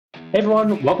Hey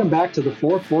everyone, welcome back to the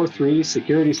 443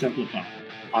 Security Simplified.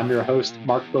 I'm your host,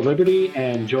 Mark the Liberty,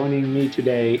 and joining me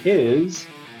today is...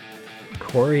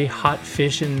 Corey Hot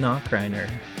Fission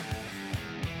Knockreiner.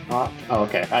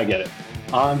 Okay, I get it.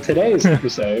 On today's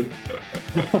episode,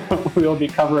 we'll be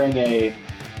covering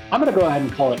I'm going to go ahead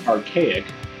and call it archaic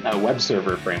web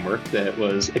server framework that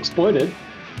was exploited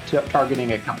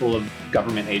targeting a couple of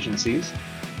government agencies.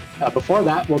 Before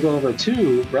that, we'll go over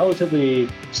two relatively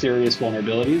serious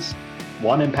vulnerabilities,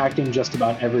 one impacting just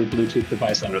about every Bluetooth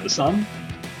device under the sun,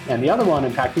 and the other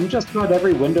one impacting just about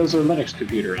every Windows or Linux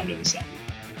computer under the sun.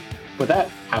 With that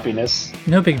happiness,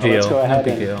 no big deal. Let's go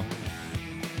ahead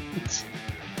Let's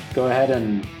go ahead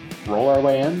and roll our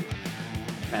way in.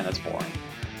 Man, that's boring.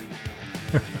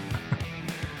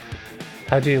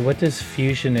 What does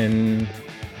fusion and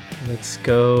let's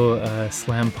go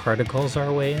slam particles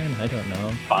our way in? I don't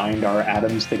know. Bind our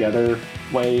atoms together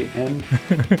way in.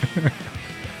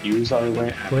 Use our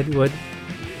way out. What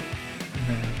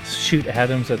shoot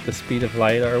atoms at the speed of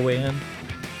light our way in?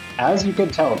 As you can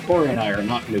tell, Corey and I are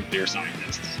not nuclear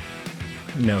scientists.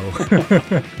 No.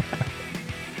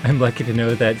 I'm lucky to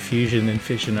know that fusion and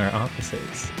fission are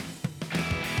opposites.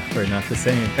 Or not the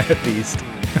same, at least.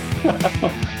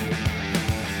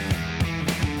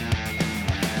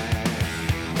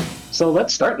 So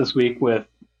let's start this week with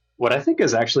what I think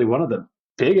is actually one of the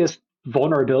biggest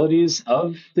vulnerabilities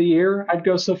of the year, I'd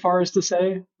go so far as to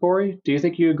say. Corey, do you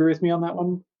think you agree with me on that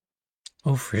one?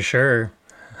 Oh, for sure.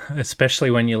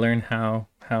 Especially when you learn how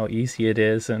easy it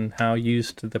is and how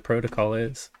used the protocol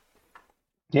is.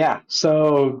 Yeah,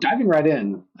 so diving right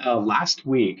in, last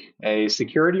week, a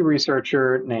security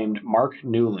researcher named Mark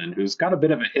Newland, who's got a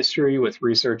bit of a history with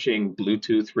researching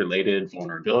Bluetooth-related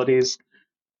vulnerabilities,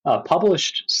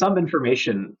 published some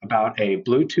information about a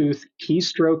Bluetooth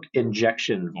keystroke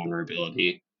injection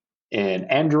vulnerability in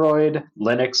Android,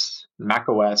 Linux,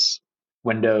 macOS,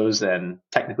 Windows, and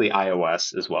technically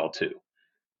iOS as well too.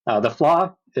 The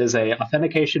flaw is a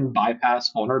authentication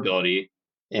bypass vulnerability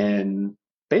in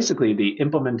basically the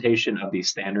implementation of the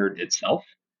standard itself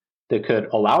that could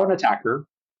allow an attacker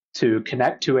to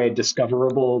connect to a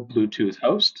discoverable Bluetooth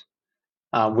host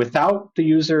without the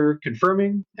user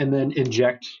confirming and then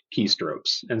inject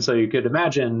keystrokes. And so you could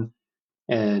imagine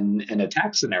in an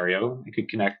attack scenario, you could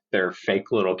connect their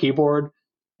fake little keyboard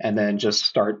and then just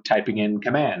start typing in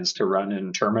commands to run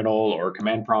in terminal or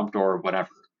command prompt or whatever.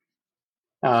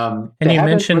 And you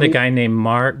mentioned a guy named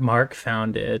Mark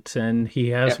found it, and he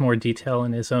has more detail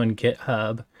in his own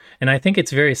GitHub. And I think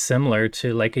it's very similar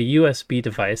to like a USB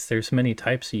device. There's many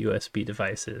types of USB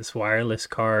devices: wireless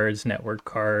cards, network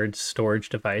cards, storage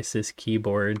devices,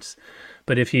 keyboards.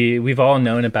 But we've all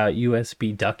known about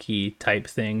USB ducky type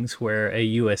things, where a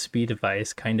USB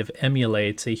device kind of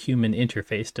emulates a human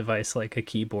interface device like a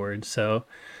keyboard. So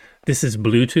this is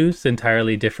Bluetooth,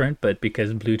 entirely different, but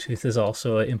because Bluetooth is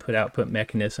also an input-output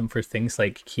mechanism for things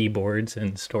like keyboards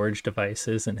and storage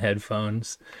devices and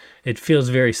headphones, it feels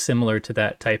very similar to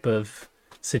that type of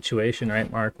situation, right,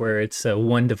 Mark, where it's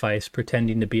one device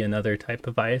pretending to be another type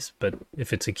of device, but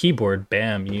if it's a keyboard,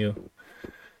 bam, you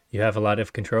have a lot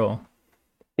of control.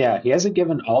 Yeah, he hasn't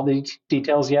given all the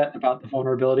details yet about the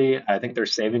vulnerability. I think they're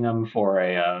saving them for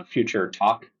a future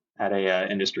talk at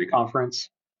a industry conference.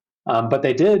 But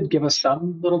they did give us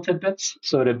some little tidbits.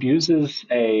 So it abuses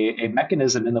a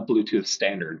mechanism in the Bluetooth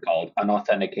standard called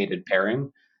unauthenticated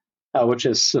pairing, which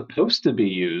is supposed to be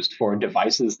used for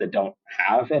devices that don't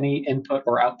have any input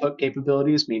or output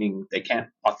capabilities, meaning they can't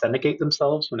authenticate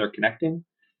themselves when they're connecting.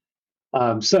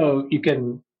 So you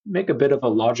can make a bit of a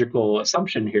logical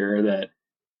assumption here that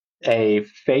a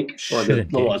fake or the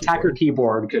little attacker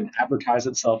keyboard could advertise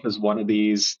itself as one of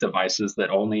these devices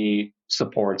that only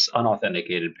supports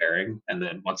unauthenticated pairing. And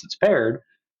then once it's paired,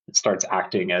 it starts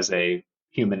acting as a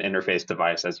human interface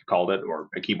device, as you called it, or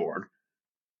a keyboard.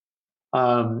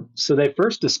 So they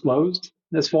first disclosed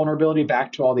this vulnerability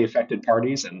back to all the affected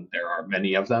parties, and there are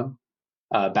many of them,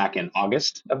 back in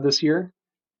August of this year.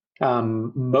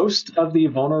 Most of the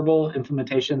vulnerable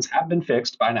implementations have been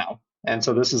fixed by now. And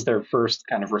so this is their first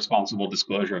kind of responsible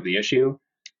disclosure of the issue.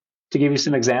 To give you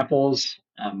some examples,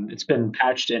 it's been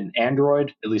patched in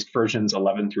Android, at least versions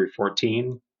 11 through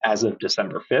 14, as of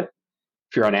December 5th.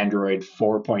 If you're on Android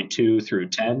 4.2 through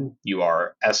 10, you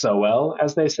are SOL,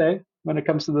 as they say, when it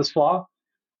comes to this flaw.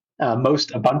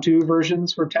 Most Ubuntu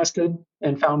versions were tested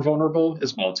and found vulnerable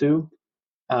as well, too.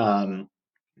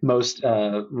 Most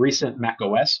recent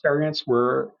macOS variants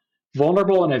were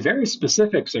vulnerable in a very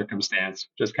specific circumstance,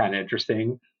 which is kind of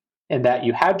interesting, in that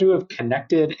you had to have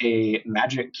connected a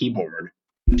Magic Keyboard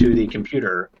to the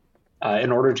computer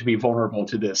in order to be vulnerable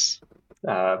to this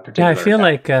Yeah, I particular feel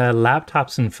attack. like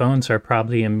laptops and phones are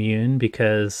probably immune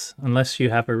because unless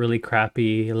you have a really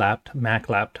crappy Mac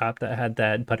laptop that had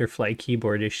that butterfly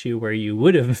keyboard issue where you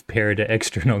would have paired an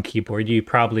external keyboard, you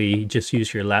probably just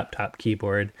use your laptop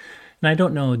keyboard. And I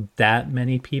don't know that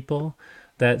many people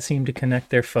that seem to connect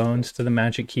their phones to the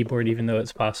Magic Keyboard, even though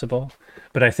it's possible.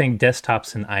 But I think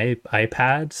desktops and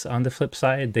iPads, on the flip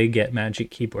side, they get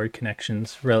Magic Keyboard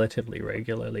connections relatively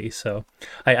regularly. So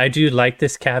I do like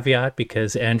this caveat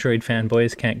because Android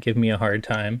fanboys can't give me a hard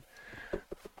time.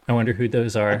 I wonder who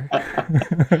those are.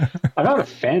 I'm not a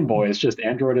fanboy. It's just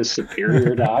Android is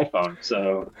superior to iPhone,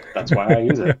 so that's why I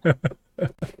use it.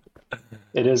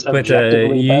 It is But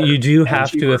objectively you better do and have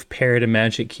to cheaper. have paired a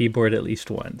Magic Keyboard at least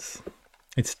once.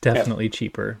 It's Yep. definitely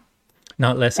cheaper.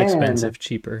 Not less And expensive,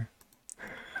 cheaper.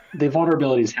 the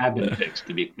vulnerabilities have been fixed,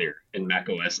 to be clear, in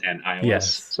macOS and iOS.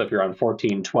 Yes. So if you're on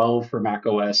 14.12 for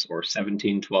macOS or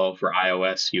 17.12 for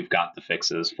iOS, you've got the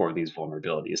fixes for these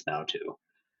vulnerabilities now too.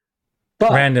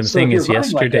 But Random so if thing you're is running like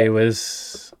a yesterday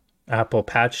was Apple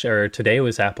Patch, or today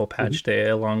was Apple Mhm. Patch Day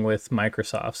along with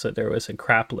Microsoft. So there was a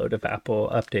crap load of Apple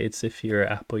updates. If you're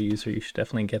an Apple user, you should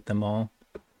definitely get them all.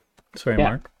 Sorry, Yeah.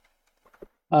 Mark.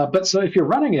 But so if you're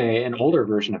running an older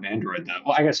version of Android, though,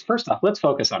 well, I guess first off, let's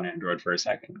focus on Android for a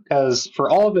second, because for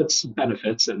all of its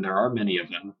benefits, and there are many of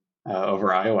them over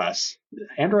iOS,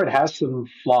 Android has some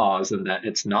flaws in that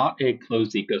it's not a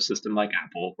closed ecosystem like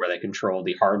Apple, where they control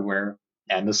the hardware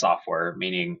and the software,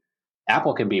 meaning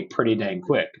Apple can be pretty dang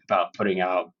quick about putting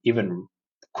out even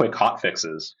quick hot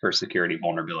fixes for security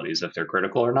vulnerabilities if they're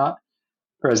critical or not.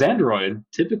 Whereas Android,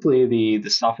 typically the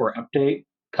software update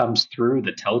comes through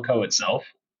the telco itself.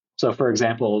 So, for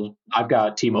example, I've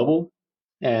got T-Mobile,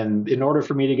 and in order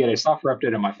for me to get a software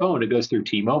update on my phone, it goes through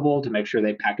T-Mobile to make sure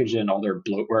they package in all their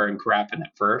bloatware and crap in it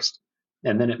first,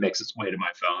 and then it makes its way to my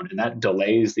phone, and that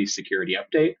delays the security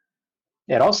update.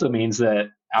 It also means that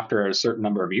after a certain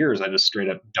number of years, I just straight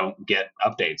up don't get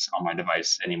updates on my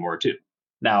device anymore, too.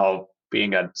 Now,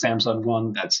 being a Samsung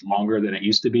one, that's longer than it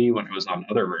used to be when it was on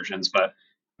other versions. But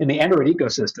in the Android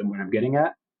ecosystem, what I'm getting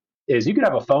at is you could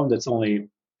have a phone that's only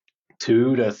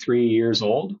 2 to 3 years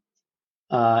old,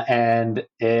 and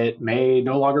it may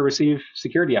no longer receive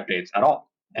security updates at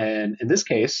all. And in this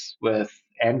case, with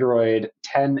Android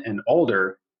 10 and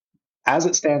older, as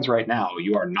it stands right now,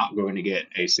 you are not going to get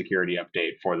a security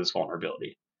update for this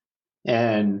vulnerability.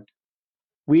 And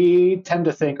we tend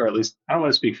to think, or at least I don't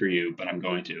want to speak for you, but I'm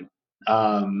going to.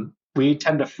 We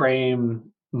tend to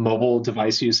frame mobile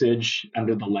device usage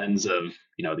under the lens of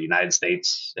the United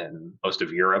States and most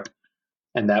of Europe,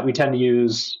 and that we tend to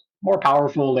use more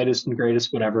powerful, latest and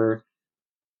greatest, whatever.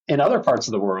 In other parts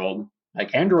of the world,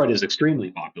 like Android is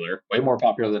extremely popular, way more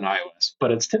popular than iOS,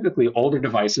 but it's typically older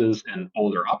devices and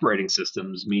older operating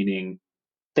systems, meaning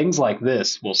things like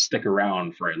this will stick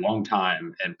around for a long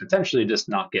time and potentially just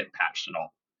not get patched at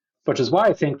all. Which is why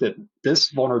I think that this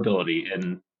vulnerability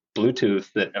in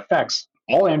Bluetooth that affects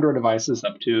all Android devices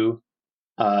up to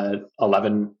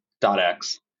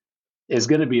 11.x is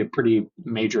going to be a pretty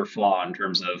major flaw in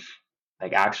terms of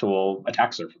like actual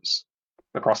attack surface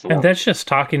across the And world. that's just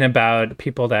talking about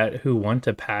people that who want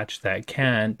a patch that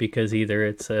can't because either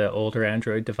it's an older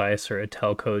Android device or a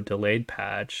telco delayed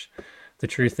patch. The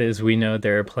truth is, we know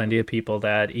there are plenty of people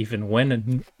that even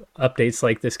when updates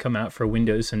like this come out for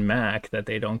Windows and Mac, that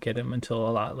they don't get them until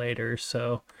a lot later.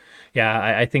 So,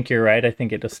 yeah, I think you're right. I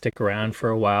think it'll stick around for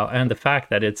a while, and the fact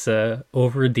that it's a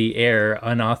over-the-air,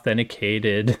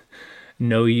 unauthenticated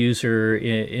no user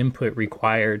input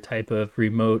required type of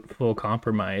remote full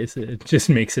compromise. It just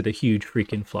makes it a huge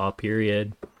freaking flaw,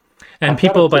 period. And I've got a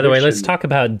people, by the way, let's prediction. talk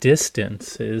about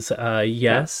distance. Is Yeah,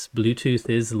 yes, Bluetooth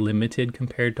is limited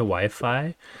compared to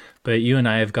Wi-Fi, but you and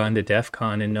I have gone to DEF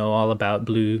CON and know all about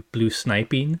blue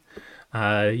sniping.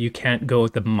 You can't go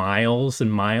the miles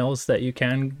and miles that you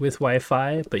can with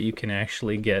Wi-Fi, but you can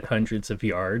actually get hundreds of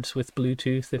yards with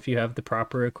Bluetooth if you have the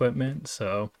proper equipment.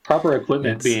 So proper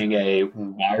equipment it's being a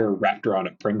wire wrapped around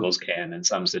a Pringles can in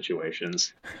some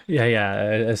situations. yeah,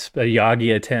 a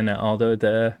Yagi antenna. Although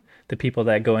the people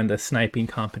that go in the sniping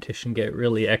competition get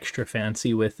really extra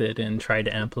fancy with it and try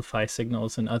to amplify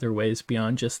signals in other ways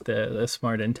beyond just the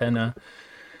smart antenna.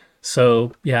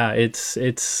 So yeah, it's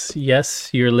yes,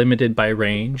 you're limited by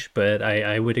range, but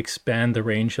I would expand the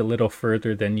range a little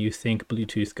further than you think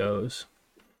Bluetooth goes.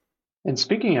 And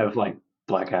speaking of like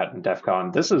Black Hat and DEF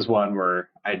CON, this is one where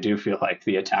I do feel like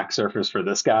the attack surface for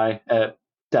this guy at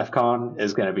DEF CON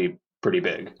is going to be pretty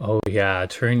big. Oh yeah,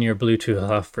 turn your Bluetooth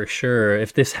off for sure.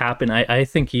 If this happened, I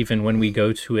think even when we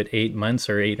go to it 8 months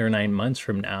or 8 or 9 months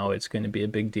from now, it's going to be a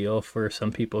big deal for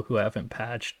some people who haven't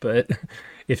patched. But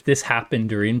if this happened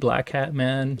during Black Hat,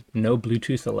 man, no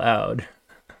Bluetooth allowed.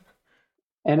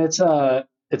 And it's a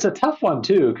tough one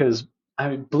too, because I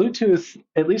mean Bluetooth,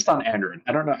 at least on Android,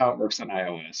 I don't know how it works on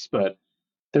iOS, but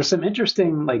there's some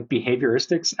interesting like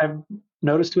behavioristics I've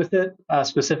noticed with it,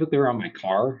 specifically around my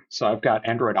car. So I've got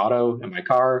Android Auto in my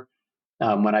car.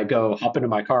 When I go hop into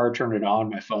my car, turn it on,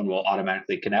 my phone will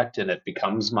automatically connect, and it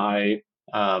becomes my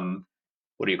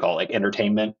what do you call it, like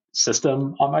entertainment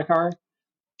system on my car.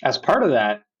 As part of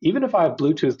that, even if I have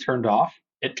Bluetooth turned off,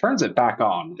 it turns it back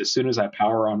on as soon as I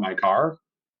power on my car,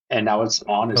 and now it's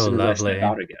on as Oh, soon as I step lovely.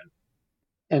 out again.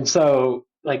 And so,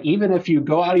 like, even if you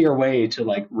go out of your way to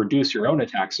like reduce your own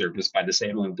attack surface by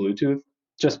disabling Bluetooth,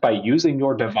 just by using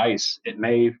your device, it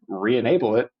may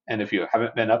re-enable it. And if you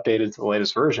haven't been updated to the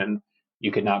latest version,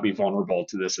 you could not be vulnerable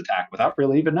to this attack without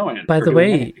really even knowing it By or the doing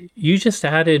way, anything. you just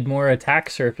added more attack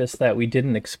surface that we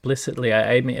didn't explicitly.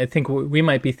 I mean, I think we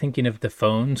might be thinking of the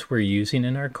phones we're using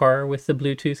in our car with the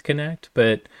Bluetooth Connect,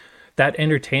 but that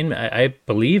entertainment, I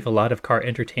believe a lot of car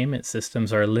entertainment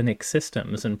systems are Linux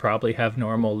systems and probably have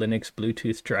normal Linux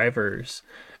Bluetooth drivers.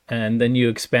 And then you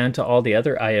expand to all the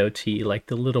other IoT, like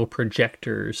the little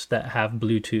projectors that have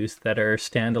Bluetooth that are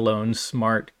standalone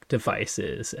smart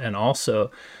devices. And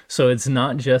also, so it's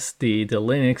not just the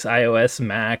Linux, iOS,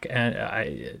 Mac, and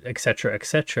et cetera, et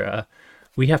cetera.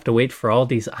 We have to wait for all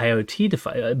these IoT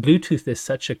devices. Bluetooth is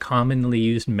such a commonly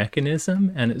used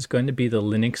mechanism, and it's going to be the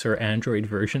Linux or Android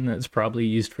version that's probably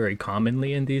used very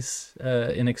commonly in these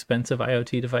inexpensive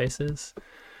IoT devices.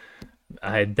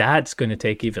 That's going to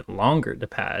take even longer to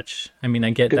patch. I mean, I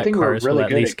get Good that thing we're cars will really at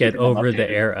good least at get keeping them over the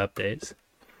updated. air updates.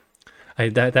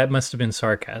 That must have been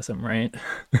sarcasm, right?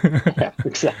 Yeah,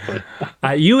 exactly.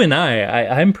 You and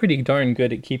I'm pretty darn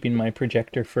good at keeping my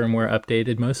projector firmware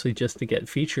updated, mostly just to get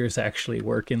features actually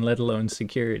working, let alone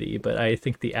security. But I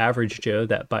think the average Joe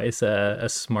that buys a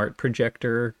smart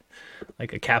projector,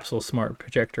 like a capsule smart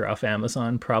projector off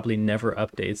Amazon, probably never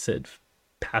updates it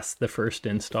past the first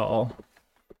install.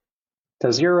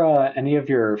 Does your any of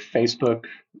your Facebook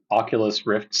Oculus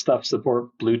Rift stuff support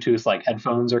Bluetooth like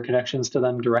headphones or connections to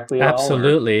them directly at all?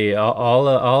 Or Absolutely. All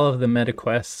of the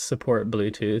MetaQuests support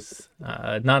Bluetooth.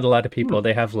 Not a lot of hmm, people,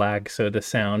 they have lag, so the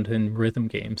sound and rhythm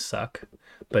games suck.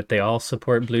 But they all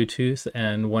support Bluetooth,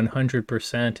 and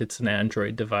 100% it's an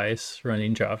Android device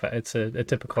running Java. It's a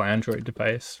typical Android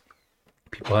device.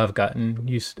 People have gotten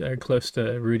used close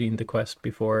to rooting the Quest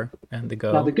before and the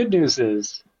now the Go. good news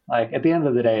is like at the end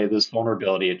of the day, this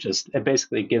vulnerability it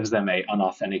basically gives them a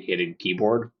unauthenticated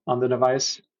keyboard on the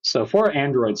device. So for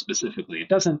Android specifically, it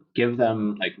doesn't give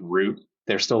them like root.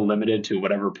 They're still limited to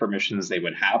whatever permissions they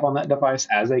would have on that device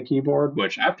as a keyboard,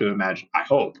 which I have to imagine, I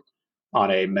hope, on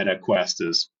a Meta Quest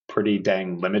is pretty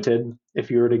dang limited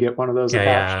if you were to get one of those Yeah,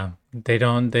 attached. yeah. They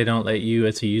don't let you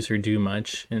as a user do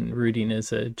much, and rooting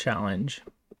is a challenge.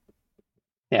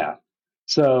 Yeah.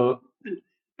 So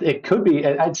it could be,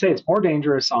 I'd say it's more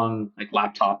dangerous on like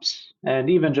laptops and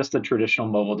even just a traditional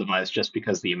mobile device just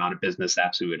because the amount of business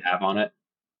apps we would have on it.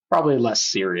 Probably less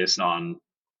serious on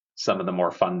some of the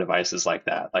more fun devices like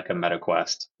that, like a Meta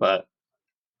Quest, but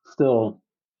still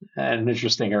an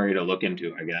interesting area to look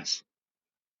into, I guess.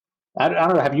 I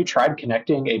don't know. Have you tried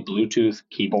connecting a Bluetooth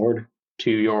keyboard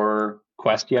to your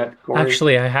Quest yet, Corey?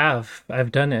 Actually, I have.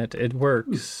 I've done it. It Hmm.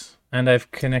 works. And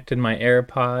I've connected my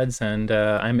AirPods, and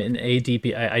I'm in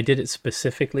ADB. I did it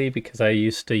specifically because I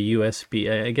used to USB.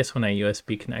 I guess when I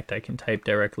USB connect, I can type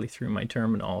directly through my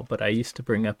terminal, but I used to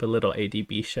bring up a little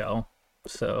ADB shell.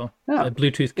 So Yeah. a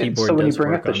Bluetooth So keyboard when you does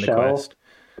bring up work the on the shell, Quest.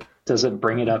 does it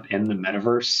bring it up in the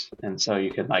metaverse? And so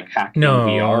you can like hack in No,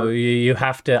 VR? you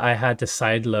have to. I had to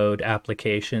sideload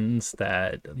applications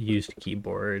that used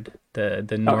keyboard. The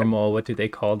Okay. normal, what do they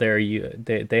call their you?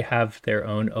 They have their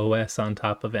own OS on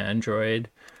top of Android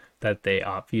that they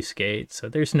obfuscate. So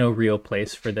there's no real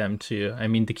place for them to. I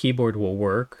mean, the keyboard will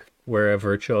work where a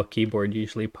virtual keyboard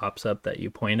usually pops up that you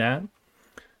point at.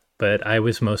 But I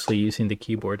was mostly using the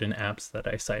keyboard in apps that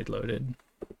I sideloaded.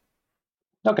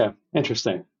 Okay.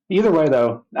 Interesting. Either way,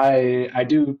 though, I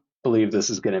do believe this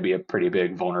is going to be a pretty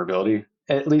big vulnerability,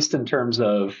 at least in terms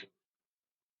of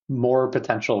more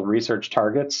potential research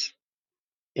targets.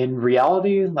 In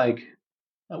reality, like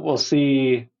we'll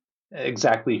see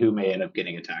exactly who may end up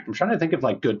getting attacked. I'm trying to think of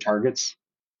like good targets.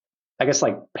 I guess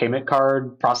like payment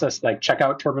card process, like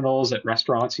checkout terminals at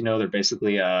restaurants. They're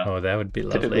basically Oh, that would be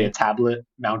typically a lovely. tablet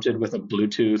mounted with a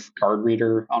Bluetooth card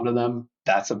reader onto them.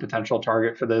 That's a potential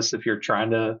target for this if you're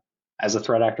trying to, as a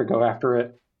threat actor, go after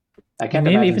it. I And can't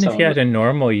maybe imagine even if you someone had with. a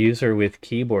normal user with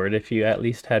keyboard, if you at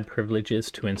least had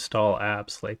privileges to install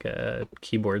apps like a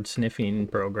keyboard sniffing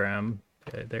program,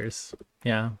 there's,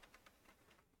 yeah,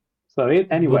 So would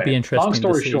be anyway, long interesting to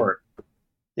story see. short,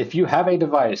 if you have a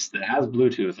device that has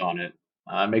Bluetooth on it,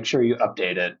 make sure you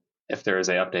update it if there is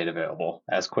a update available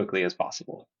as quickly as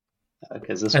possible,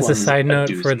 because this As a one's side a note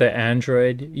for doozy. the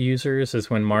Android users, is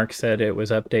when Mark said it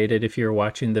was updated. If you're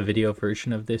watching the video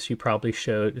version of this, you probably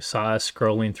saw us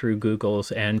scrolling through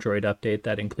Google's Android update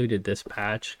that included this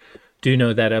patch. Do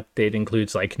know that update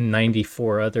includes like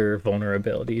 94 other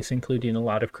vulnerabilities, including a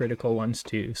lot of critical ones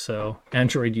too. So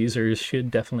Android users should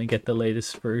definitely get the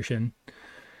latest version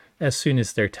as soon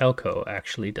as their telco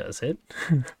actually does it,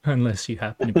 unless you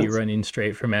happen to be running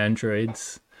straight from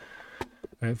Androids,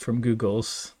 from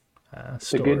Google's The good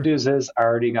store. news is I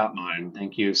already got mine.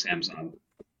 Thank you, Samsung.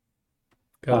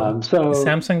 Go. Is So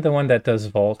Samsung the one that does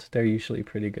Vault? They're usually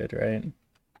pretty good, right?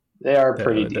 they are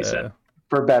pretty decent, The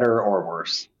for better or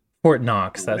worse. Fort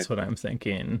Knox, When it, that's what I'm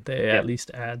thinking. They at yep, least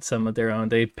add some of their own.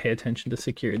 They pay attention to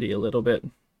security a little bit.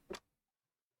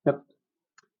 yep.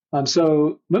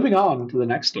 So moving on to the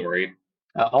next story.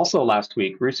 Also last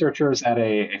week, researchers at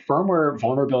a firmware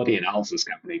vulnerability analysis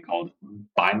company called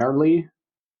Binarly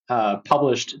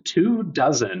published 24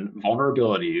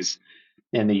 vulnerabilities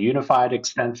in the Unified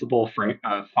Extensible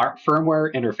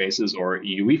Firmware Interfaces, or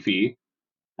UEFI,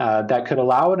 that could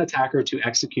allow an attacker to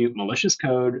execute malicious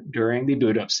code during the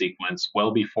boot up sequence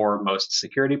well before most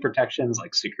security protections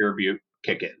like Secure Boot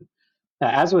kick in.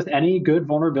 As with any good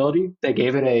vulnerability, they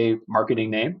gave it a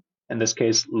marketing name, in this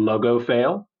case, Logo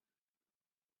Fail.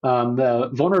 The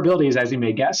vulnerabilities, as you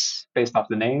may guess, based off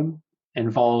the name,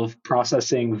 involve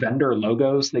processing vendor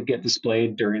logos that get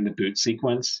displayed during the boot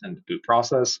sequence and the boot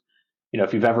process.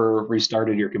 If you've ever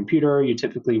restarted your computer, you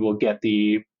typically will get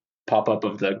the pop-up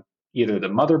of the either the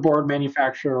motherboard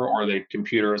manufacturer or the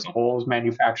computer as a whole's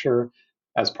manufacturer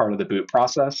as part of the boot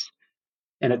process.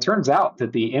 And it turns out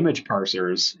that the image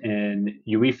parsers in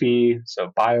UEFI,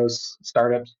 so BIOS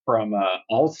startups from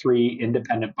all three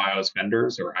independent BIOS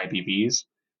vendors, or IBVs,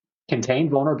 contain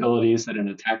vulnerabilities that an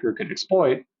attacker could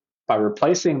exploit by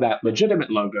replacing that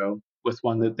legitimate logo with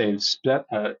one that they've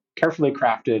carefully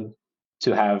crafted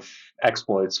to have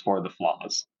exploits for the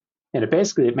flaws. And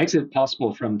it makes it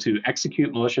possible for them to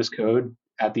execute malicious code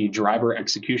at the driver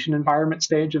execution environment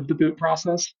stage of the boot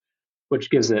process, which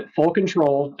gives it full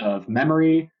control of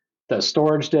memory, the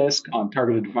storage disk on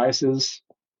targeted devices,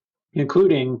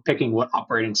 including picking what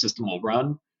operating system will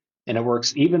run. And it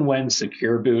works even when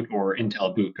Secure Boot or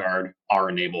Intel Boot Guard are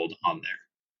enabled on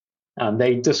there.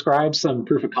 They describe some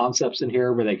proof of concepts in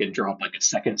here where they could drop like a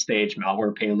second stage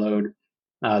malware payload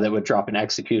that would drop an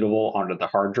executable onto the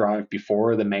hard drive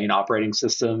before the main operating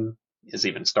system is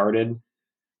even started.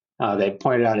 They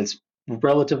pointed out it's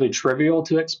relatively trivial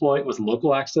to exploit with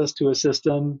local access to a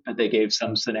system, but they gave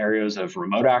some scenarios of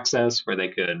remote access where they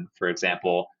could, for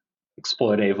example,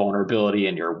 exploit a vulnerability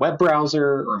in your web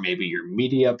browser or maybe your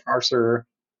media parser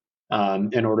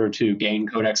in order to gain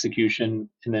code execution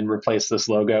and then replace this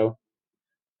logo.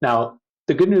 Now,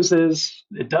 the good news is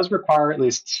it does require at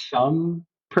least some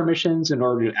permissions in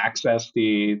order to access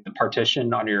the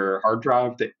partition on your hard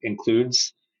drive that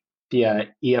includes the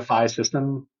EFI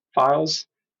system files.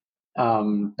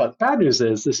 But the bad news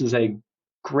is this is a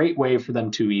great way for them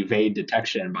to evade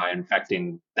detection by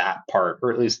infecting that part,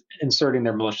 or at least inserting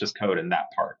their malicious code in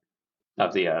that part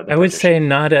of the I would say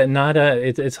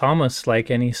partition. it's almost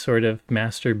like any sort of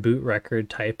master boot record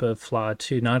type of flaw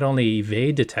to not only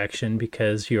evade detection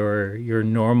because your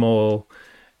normal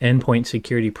endpoint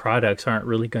security products aren't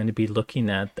really going to be looking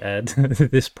at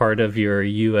this part of your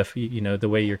the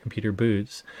way your computer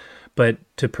boots, but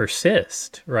to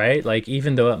persist, right? Like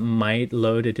even though it might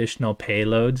load additional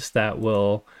payloads that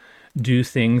will do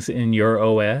things in your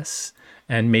OS,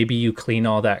 and maybe you clean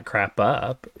all that crap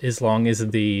up, as long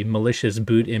as the malicious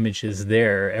boot image is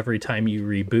there every time you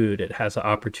reboot, it has an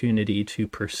opportunity to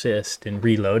persist and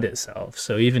reload itself.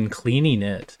 So even cleaning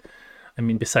it, I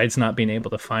mean, besides not being able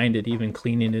to find it, even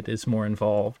cleaning it is more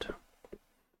involved.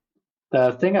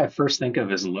 The thing I first think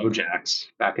of is LoJax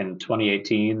back in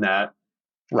 2018, that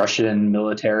Russian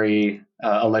military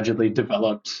allegedly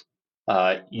developed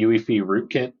UEFI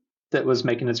rootkit that was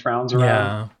making its rounds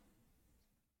around. Yeah.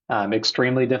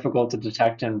 Extremely difficult to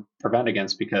detect and prevent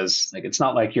against because it's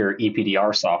not like your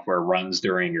EPDR software runs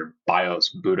during your BIOS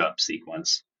boot up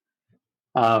sequence.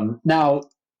 Now,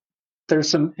 there's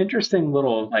some interesting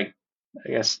little, I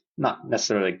guess not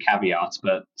necessarily caveats,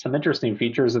 but some interesting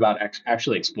features about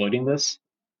actually exploiting this.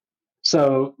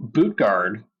 So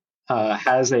BootGuard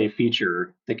has a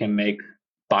feature that can make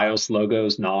BIOS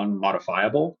logos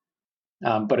non-modifiable.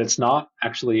 but it's not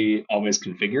actually always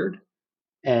configured.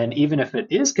 And even if it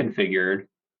is configured,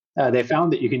 they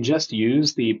found that you can just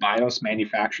use the BIOS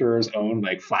manufacturer's own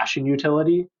like flashing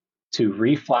utility to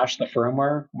reflash the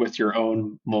firmware with your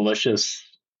own malicious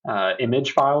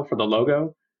image file for the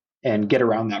logo and get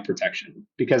around that protection.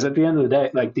 Because at the end of the day,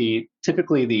 like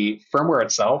typically the firmware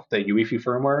itself, the UEFI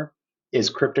firmware, is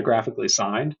cryptographically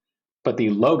signed, but the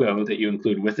logo that you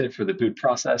include with it for the boot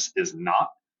process is not.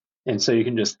 And so you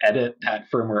can just edit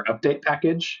that firmware update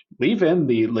package, leave in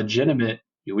the legitimate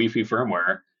UEFI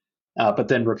firmware, but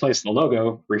then replace the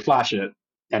logo, reflash it,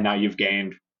 and now you've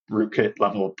gained rootkit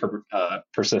level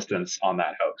persistence on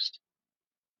that host.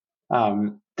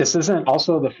 This isn't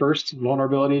also the first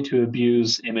vulnerability to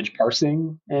abuse image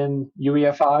parsing in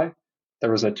UEFI.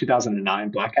 There was a 2009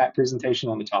 Black Hat presentation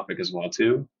on the topic as well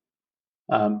too.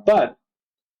 But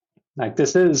like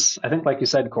this is, I think, like you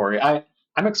said, Corey,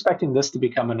 I'm expecting this to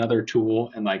become another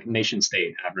tool in like nation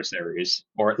state adversaries,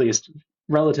 or at least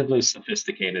relatively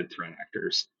sophisticated threat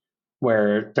actors,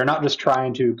 where they're not just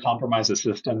trying to compromise a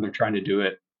system, they're trying to do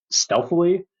it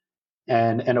stealthily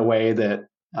and in a way that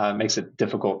makes it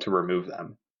difficult to remove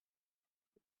them.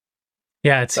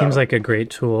 Yeah, it seems like a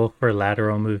great tool for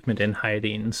lateral movement and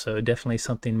hiding, so definitely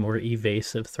something more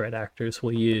evasive threat actors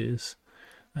will use.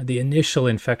 The initial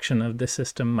infection of the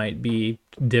system might be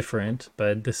different,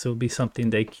 but this will be something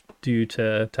they do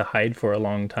to hide for a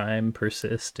long time,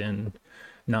 persist, and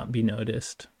not be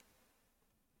noticed.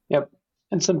 Yep.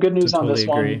 And some good news on this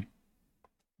one.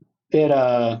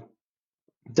 It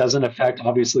doesn't affect,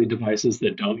 obviously, devices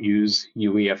that don't use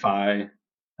UEFI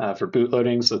for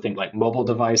bootloading. So think like mobile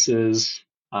devices.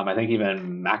 I think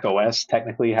even Mac OS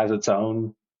technically has its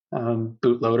own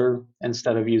bootloader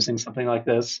instead of using something like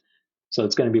this. So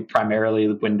it's going to be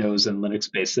primarily Windows and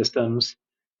Linux-based systems.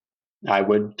 I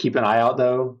would keep an eye out,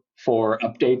 though, for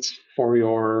updates for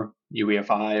your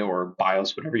UEFI or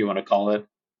BIOS, whatever you want to call it,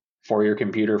 for your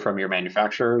computer from your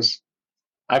manufacturers.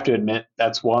 I have to admit,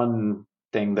 that's one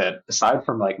thing that, aside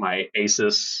from like my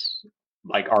Asus,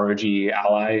 like ROG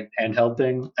Ally handheld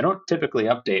thing, I don't typically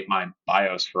update my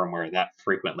BIOS firmware that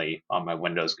frequently on my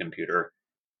Windows computer,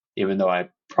 even though I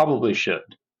probably should.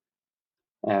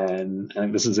 And I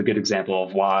think this is a good example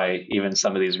of why even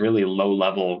some of these really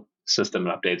low-level system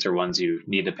updates are ones you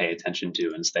need to pay attention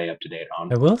to and stay up to date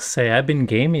on. I will say I've been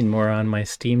gaming more on my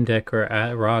Steam Deck or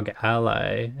ROG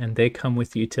Ally, and they come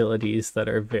with utilities that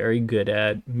are very good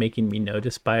at making me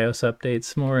notice BIOS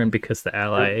updates more. And because the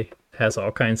Ally has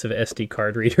all kinds of SD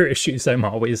card reader issues, I'm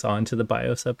always on to the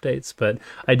BIOS updates. But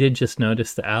I did just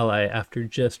notice the Ally after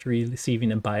just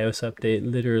receiving a BIOS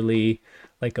update literally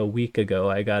like a week ago.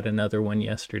 I got another one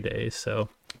yesterday, so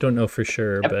don't know for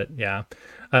sure, but yeah.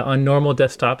 On normal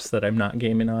desktops that I'm not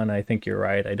gaming on, I think you're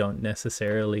right. I don't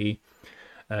necessarily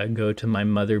go to my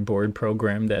motherboard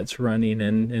program that's running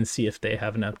and see if they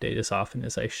have an update as often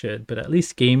as I should. But at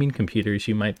least gaming computers,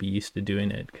 you might be used to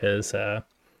doing it, because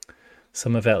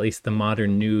some of at least the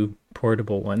modern new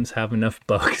portable ones have enough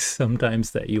bugs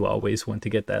sometimes that you always want to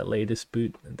get that latest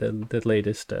the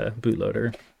latest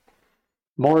bootloader.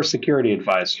 More security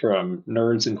advice from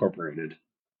Nerds Incorporated.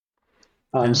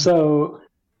 So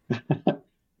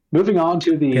moving on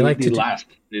to the last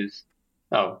news.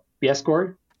 Oh, yes,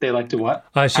 Corey? They like to what?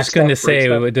 I was just going to say,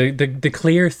 the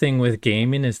clear thing with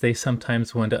gaming is they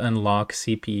sometimes want to unlock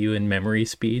CPU and memory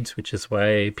speeds, which is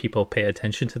why people pay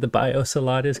attention to the BIOS a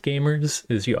lot as gamers,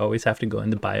 is you always have to go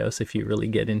into BIOS if you really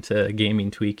get into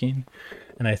gaming tweaking.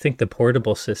 And I think the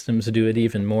portable systems do it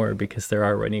even more because they're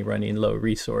already running low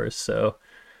resource. So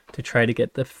to try to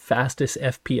get the fastest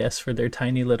FPS for their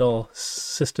tiny little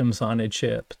systems on a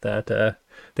chip, that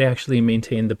they actually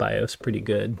maintain the BIOS pretty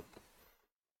good.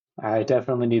 I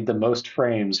definitely need the most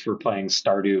frames for playing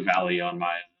Stardew Valley on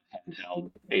my handheld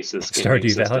Asus gaming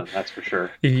system. Valley. That's for sure.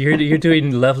 You're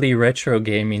doing lovely retro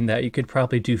gaming that you could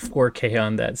probably do 4K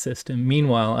on that system.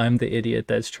 Meanwhile, I'm the idiot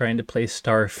that's trying to play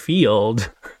Starfield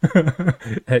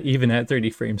even at 30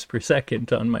 frames per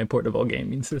second on my portable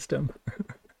gaming system.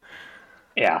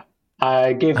 Yeah,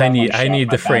 I need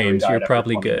the frames. You're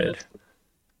probably good.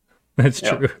 That's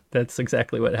true. That's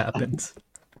exactly what happens.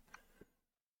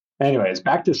 Anyways,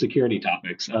 back to security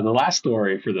topics. The last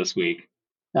story for this week,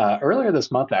 earlier this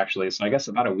month, actually, so I guess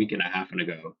about a week and a half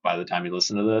ago by the time you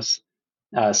listen to this,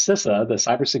 CISA, the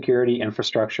Cybersecurity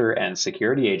Infrastructure and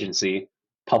Security Agency,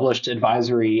 published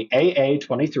advisory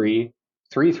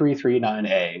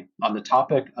AA23-3339A on the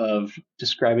topic of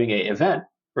describing an event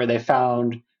where they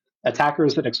found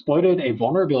attackers that exploited a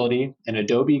vulnerability in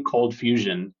Adobe Cold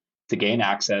Fusion to gain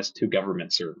access to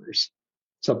government servers.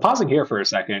 So pausing here for a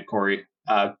second, Corey,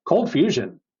 Cold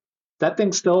Fusion, that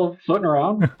thing's still floating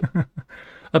around?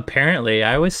 Apparently,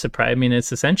 I was surprised. I mean,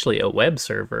 it's essentially a web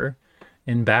server.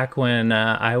 And back when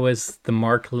I was the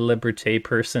Mark Liberté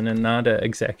person and not an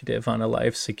executive on a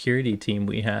live security team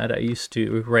we had, I used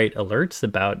to write alerts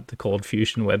about the Cold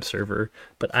Fusion web server,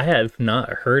 but I have not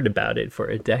heard about it for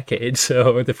a decade.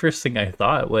 So the first thing I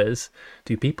thought was,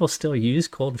 do people still use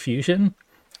Cold Fusion?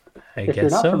 I If you're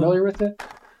guess not so. familiar with it,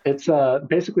 it's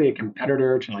basically a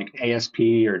competitor to like ASP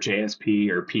or JSP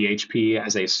or PHP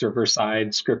as a server-side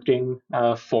scripting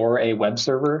for a web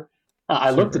server. I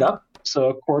looked it Server. up. So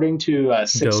according to Adobe.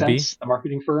 Sixsense, the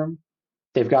marketing firm,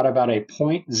 they've got about a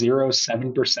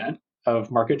 0.07%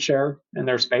 of market share in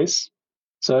their space.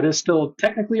 So it is still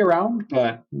technically around,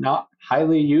 but not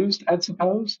highly used, I'd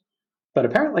suppose, but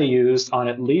apparently used on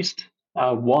at least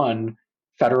one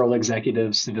federal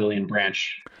executive civilian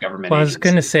branch government Well, I was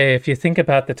going to agency. say, if you think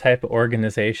about the type of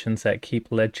organizations that keep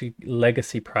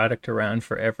legacy product around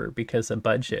forever because of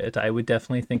budget, I would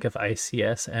definitely think of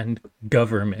ICS and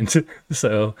government.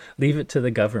 So leave it to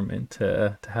the government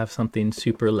to have something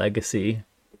super legacy,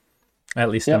 at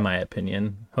least in Yep, my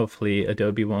opinion. Hopefully,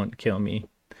 Adobe won't kill me.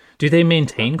 Do they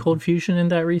maintain Cold Fusion in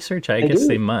that research? I they guess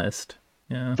they do. must.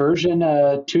 Yeah. Version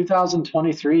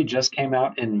 2023 just came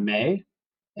out in May,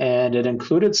 and it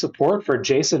included support for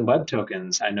JSON Web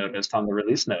Tokens. I noticed on the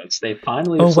release notes. They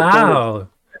finally Oh, have supported wow.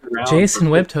 around for JSON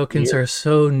Web 15 Tokens are years.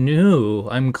 so new.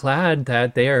 I'm glad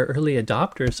that they are early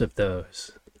adopters of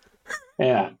those.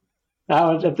 Yeah,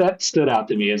 that stood out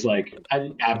to me as like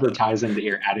advertising that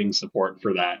you're adding support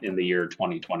for that in the year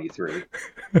 2023.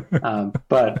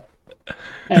 But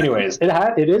anyways,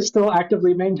 it is still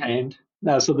actively maintained.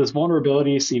 So this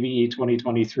vulnerability CVE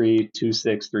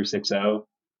 2023-26360,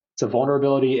 it's a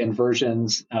vulnerability in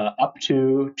versions up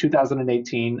to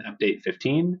 2018 update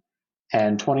 15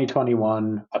 and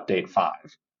 2021 update 5,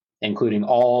 including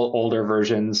all older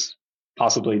versions,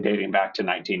 possibly dating back to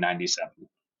 1997.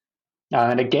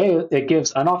 And it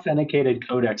gives unauthenticated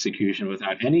code execution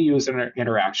without any user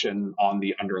interaction on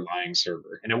the underlying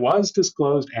server. And it was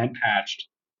disclosed and patched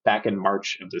back in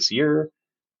March of this year,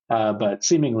 but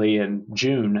seemingly in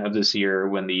June of this year,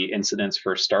 when the incidents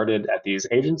first started at these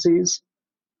agencies,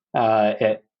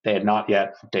 they had not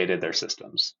yet updated their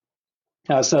systems.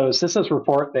 So CISA's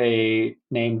report, they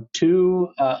named two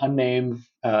unnamed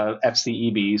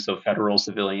FCEB, so Federal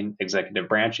Civilian Executive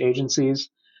Branch agencies,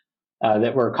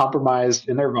 that were compromised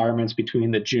in their environments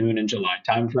between the June and July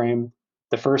timeframe.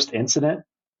 The first incident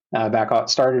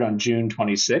started on June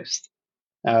 26th,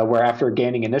 where after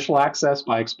gaining initial access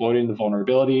by exploiting the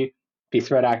vulnerability, the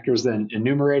threat actors then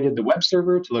enumerated the web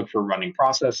server to look for running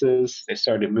processes. They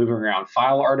started moving around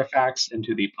file artifacts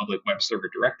into the public web server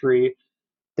directory.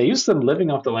 They used some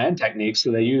living off the land techniques,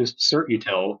 so they used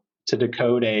certutil to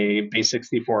decode a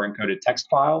base64 encoded text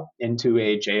file into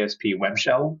a JSP web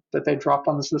shell that they dropped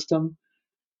on the system.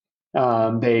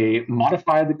 They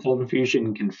modified the Cold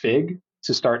Fusion config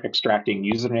to start extracting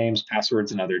usernames,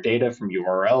 passwords, and other data from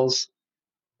URLs.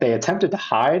 They attempted to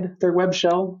hide their web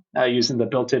shell using the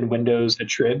built-in Windows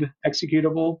attrib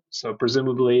executable, so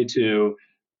presumably to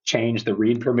change the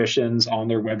read permissions on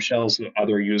their web shell so that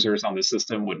other users on the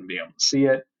system wouldn't be able to see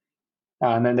it.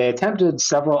 And then they attempted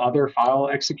several other file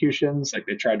executions, like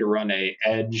they tried to run a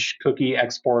Edge cookie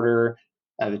exporter.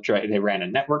 They ran a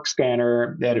network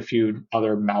scanner. They had a few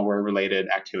other malware-related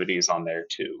activities on there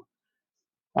too.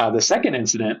 The second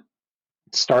incident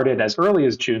started as early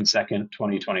as June 2nd,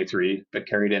 2023, but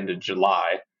carried into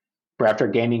July, where after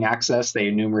gaining access, they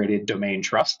enumerated domain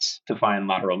trusts to find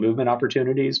lateral movement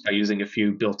opportunities by using a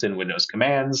few built-in Windows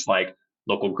commands like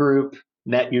local group,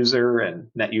 net user, and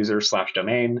net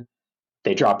user/domain.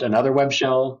 They dropped another web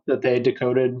shell that they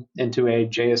decoded into a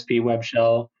JSP web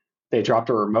shell. They dropped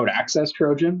a remote access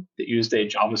Trojan that used a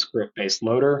JavaScript based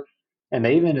loader. And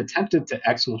they even attempted to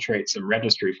exfiltrate some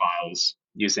registry files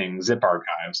using zip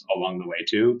archives along the way,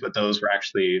 too. But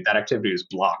that activity was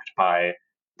blocked by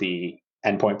the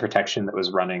endpoint protection that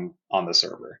was running on the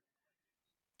server.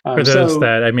 For those So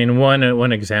that, I mean,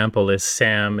 one example is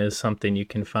SAM is something you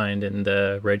can find in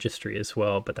the registry as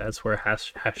well, but that's where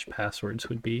hash passwords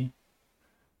would be,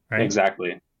 right?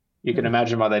 exactly. You can Yeah.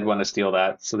 imagine why they'd want to steal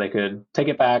that, so they could take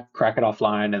it back, crack it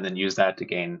offline, and then use that to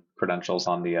gain credentials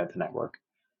on the network.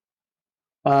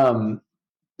 Um,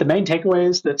 the main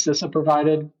takeaways that CISA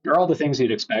provided are all the things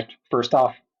you'd expect. First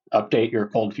off, update your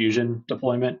Cold Fusion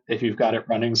deployment if you've got it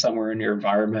running somewhere in your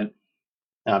environment.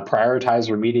 Prioritize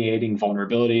remediating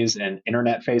vulnerabilities in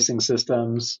internet-facing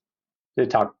systems. They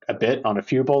talk a bit on a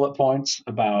few bullet points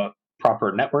about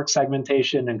proper network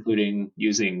segmentation, including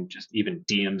using just even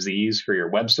DMZs for your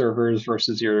web servers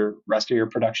versus your rest of your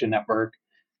production network,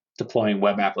 deploying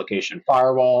web application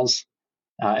firewalls,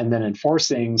 and then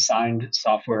enforcing signed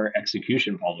software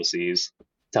execution policies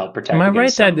to help Am protect I against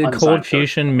right that some the unsigned code.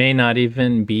 ColdFusion may not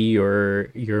even be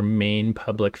your main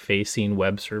public facing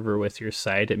web server with your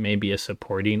site? It may be a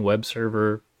supporting web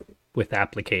server with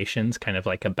applications, kind of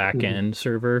like a back Mhm. end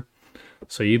server.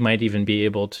 So you might even be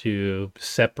able to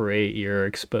separate your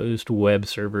exposed web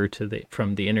server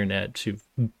from the internet to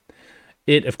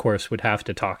it. Of course, would have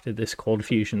to talk to this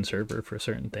ColdFusion server for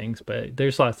certain things, but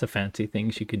there's lots of fancy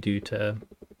things you could do to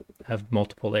have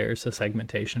multiple layers of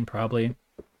segmentation probably.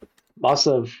 Lots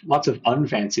of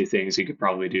unfancy things you could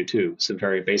probably do too. Some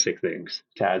very basic things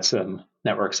to add some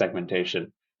network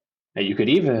segmentation. And you could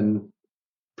even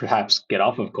perhaps get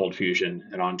off of ColdFusion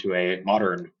and onto a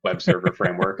modern web server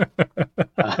framework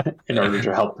in order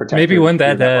to help protect Maybe one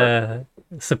your that network.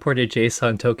 supported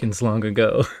JSON tokens long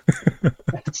ago.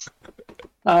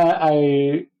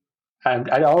 I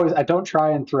I don't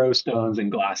try and throw stones in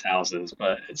glass houses,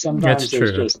 but That's sometimes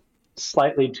there's true. just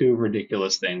slightly too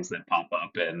ridiculous things that pop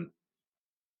up in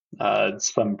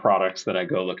some products that I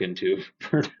go look into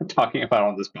for talking about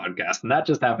on this podcast, and that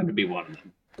just happened to be one of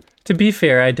them. To be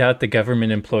fair, I doubt the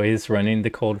government employees running the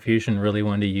ColdFusion really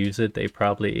want to use it. They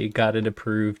probably got it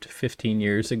approved 15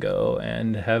 years ago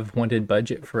and have wanted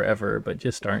budget forever, but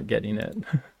just aren't getting it.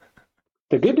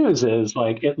 The good news is,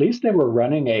 like, at least they were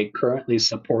running a currently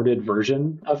supported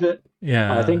version of it.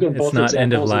 I think Yeah, in it's both not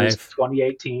end of examples, it was life.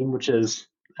 2018, which is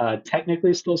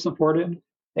technically still supported.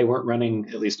 They weren't running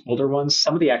at least older ones.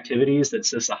 Some of the activities that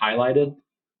CISA highlighted,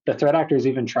 the threat actors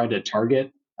even tried to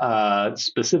target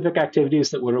specific activities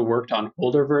that would have worked on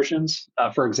older versions.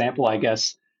 For example, I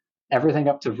guess everything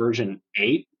up to version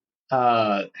 8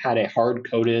 had a hard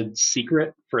coded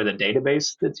secret for the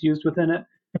database that's used within it.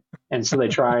 And so they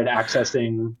tried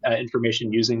accessing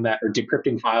information using that or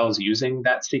decrypting files using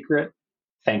that secret.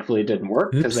 Thankfully, it didn't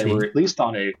work because they were Oopsie. at least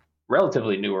on a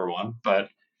relatively newer one. But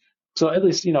so at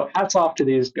least, hats off to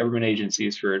these government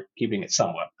agencies for keeping it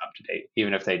somewhat up to date,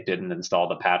 even if they didn't install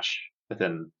the patch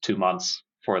within 2 months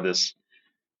for this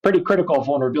pretty critical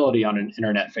vulnerability on an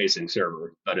internet facing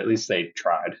server. But at least they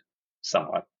tried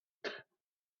somewhat.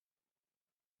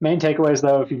 Main takeaways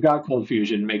though, if you've got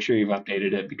ColdFusion, make sure you've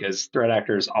updated it because threat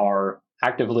actors are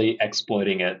actively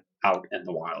exploiting it out in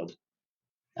the wild.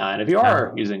 And if you Yeah.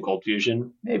 are using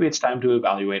ColdFusion, maybe it's time to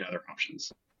evaluate other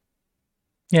options.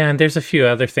 Yeah, and there's a few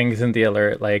other things in the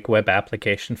alert, like web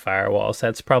application firewalls.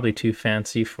 That's probably too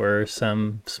fancy for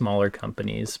some smaller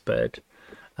companies, but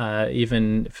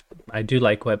even if I do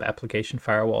like web application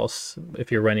firewalls.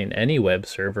 If you're running any web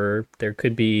server, there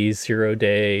could be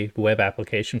 0-day web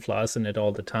application flaws in it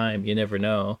all the time. You never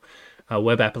know.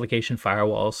 Web application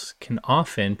firewalls can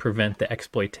often prevent the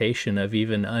exploitation of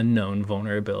even unknown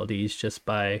vulnerabilities just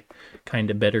by kind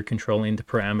of better controlling the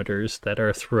parameters that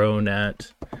are thrown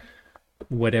at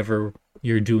whatever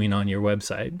you're doing on your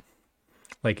website.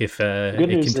 Like if Good it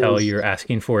can news tell is, you're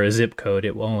asking for a zip code,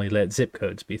 it will only let zip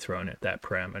codes be thrown at that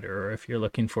parameter. Or if you're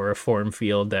looking for a form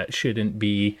field that shouldn't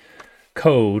be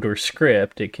code or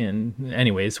script, it can.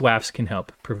 Anyways, WAFs can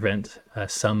help prevent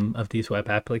some of these web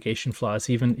application flaws,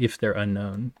 even if they're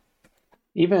unknown.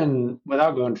 even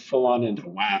without going full on into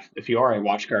WAF, if you are a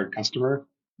WatchGuard customer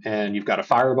and you've got a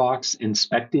firebox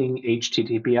inspecting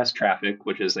HTTPS traffic,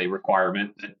 which is a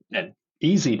requirement and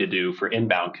easy to do for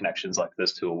inbound connections like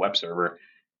this to a web server,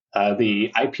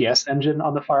 the IPS engine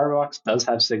on the Firebox does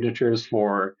have signatures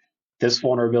for this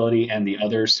vulnerability and the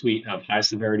other suite of high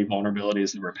severity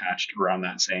vulnerabilities that were patched around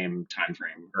that same time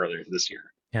frame earlier this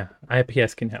year. Yeah,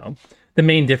 IPS can help. The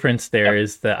main difference there Yep.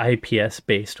 is the IPS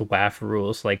based WAF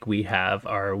rules like we have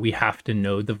are we have to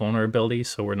know the vulnerability,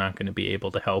 so we're not going to be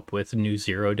able to help with new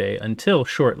 0-day until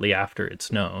shortly after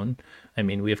it's known. I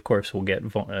mean, we of course will get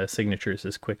signatures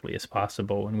as quickly as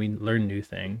possible when we learn new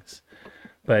things.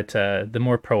 But the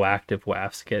more proactive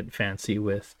WAFs get fancy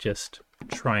with just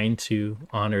trying to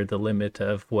honor the limit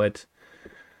of what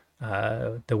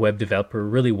the web developer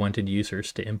really wanted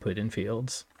users to input in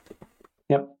fields.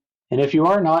 Yep. And if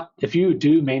you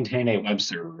do maintain a web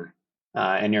server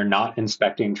and you're not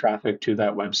inspecting traffic to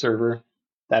that web server,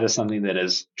 that is something that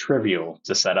is trivial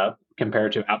to set up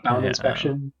compared to outbound Yeah,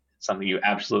 inspection. Something you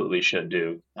absolutely should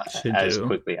do should as do.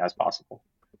 quickly as possible.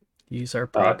 Use our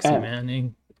But proxy man,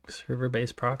 manning,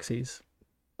 server-based proxies.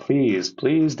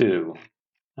 please do.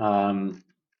 Um,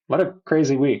 what a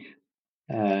crazy week.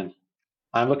 And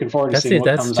I'm looking forward to That's seeing it. what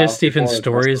That's comes out just even before the rest of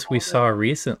the stories we holiday. saw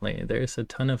recently. There's a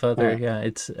ton of other. Yeah, Yeah,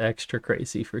 it's extra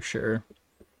crazy for sure.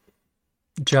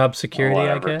 Job security,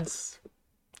 I whatever. guess.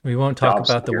 We won't talk Job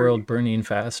about the world security. burning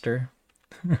faster.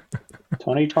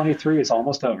 2023 is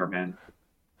almost over, man.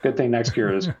 Good thing next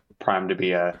year is primed to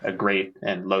be a great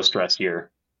and low stress year.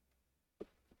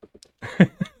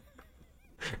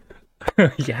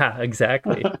 Yeah,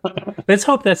 exactly. Let's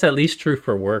hope that's at least true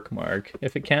for work, Mark.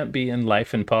 If it can't be in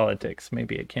life and politics,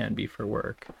 maybe it can be for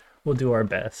work. We'll do our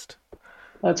best.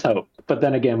 Let's hope. But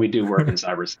then again, we do work in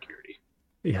cybersecurity.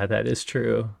 Yeah, that is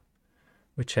true.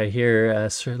 Which I hear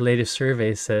latest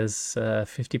survey says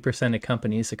 50% of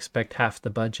companies expect half the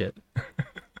budget.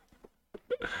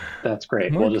 That's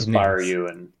great. We'll just fire you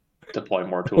and deploy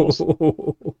more tools.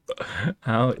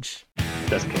 Ouch.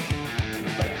 Just kidding.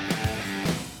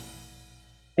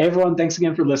 Hey everyone, thanks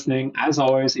again for listening. As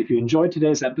always, if you enjoyed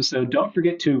today's episode, don't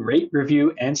forget to rate,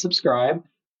 review, and subscribe.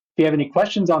 If you have any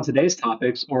questions on today's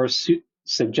topics or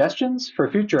suggestions for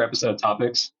future episode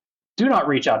topics, do not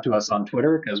reach out to us on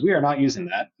Twitter because we are not using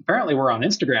that. Apparently, we're on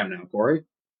Instagram now, Corey.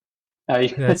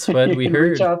 That's what we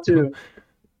heard. Reach out to...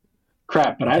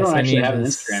 Crap, but I don't actually have an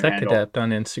Instagram handle. SecAdept on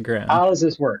Instagram. How does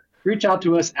this work? Reach out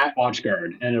to us at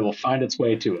WatchGuard, and it will find its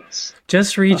way to us.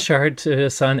 Just reach out to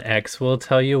us on X. We'll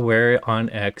tell you where on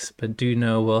X, but do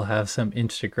know we'll have some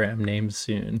Instagram names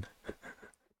soon.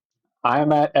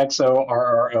 I'm at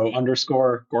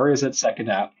XORRO_. Corey is at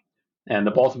SecAdept. And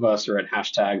the both of us are at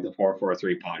hashtag the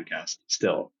 443 podcast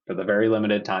still for the very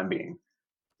limited time being.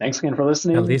 Thanks again for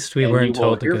listening. At least we weren't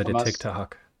told to go to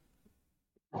TikTok.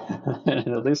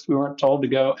 At least we weren't told to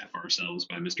go F ourselves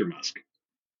by Mr. Musk.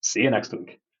 See you next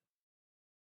week.